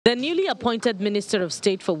The newly appointed Minister of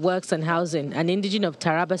State for Works and Housing, an indigene of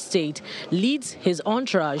Taraba State, leads his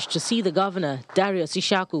entourage to see the governor,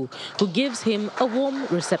 Ishaku, who gives him a warm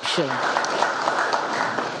reception.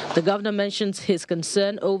 The governor mentions his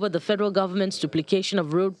concern over the federal government's duplication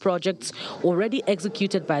of road projects already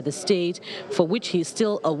executed by the state, for which he is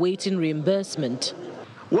still awaiting reimbursement.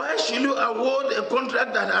 Why should you award a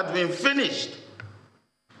contract that has been finished?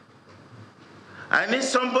 I need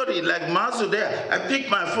somebody like Mazu there. I pick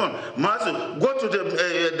my phone. Mazu, go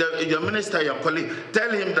to your minister, your colleague.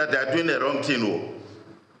 Tell him that they are doing the wrong thing.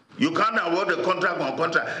 You can't award a contract on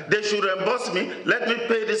contract. They should reimburse me. Let me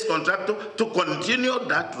pay this contractor to continue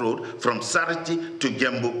that road from Sariti to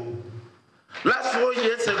Gembu. Last 4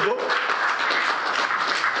 years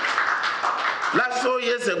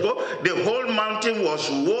ago, the whole mountain was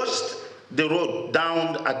washed, the road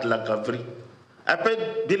down at Lakavri. I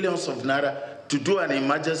paid billions of naira to do an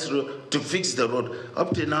emergency road, to fix the road.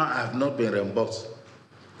 Up to now, I have not been reimbursed.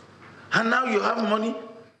 And now you have money.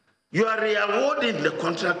 You are re-awarding the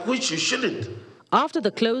contract, which you shouldn't. After the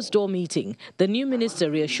closed-door meeting, the new minister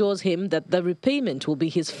reassures him that the repayment will be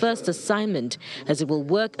his first assignment, as he will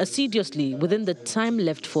work assiduously within the time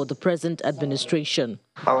left for the present administration.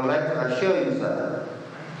 I would like to assure you, sir,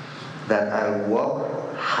 that I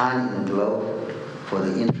work hand in glove for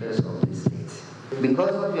the interests of this state.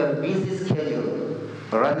 Because of your busy schedule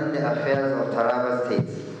running the affairs of Taraba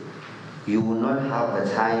State, you will not have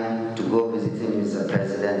the time to go visiting Mr.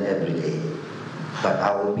 President every day. But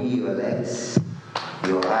I will be your legs,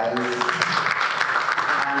 your eyes,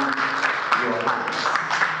 and your hands.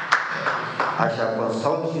 I shall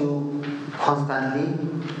consult you constantly.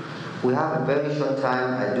 We have a very short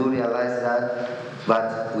time, I do realize that,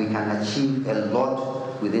 but we can achieve a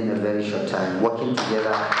lot within a very short time, working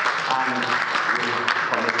together and with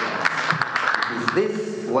commitment. It is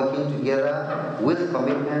this working together with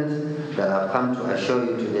commitment that I've come to assure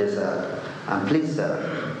you today, sir. And please,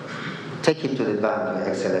 sir, take it to the bank, Your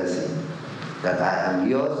Excellency, that I am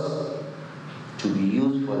yours to be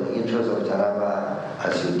used for the interests of Taraba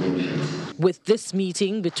as you deem fit. With this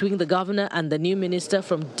meeting between the governor and the new minister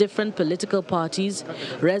from different political parties,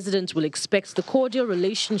 residents will expect the cordial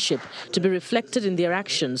relationship to be reflected in their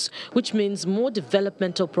actions, which means more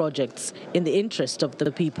developmental projects in the interest of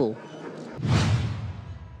the people.